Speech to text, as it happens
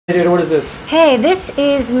Dude, what is this? Hey, this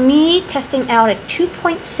is me testing out a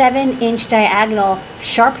 2.7-inch diagonal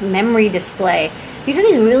Sharp memory display. These are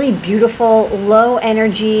these really beautiful, low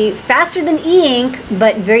energy, faster than e-ink,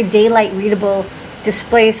 but very daylight readable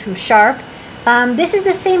displays from Sharp. This is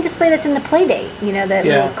the same display that's in the PlayDate, you know, that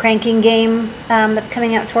little cranking game that's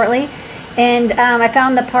coming out shortly. And I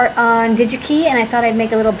found the part on DigiKey, and I thought I'd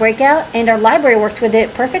make a little breakout, and our library worked with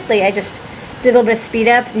it perfectly. I just did a little bit of speed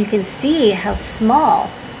ups, and you can see how small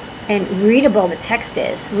and readable the text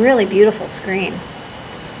is. Really beautiful screen.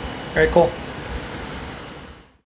 Very cool.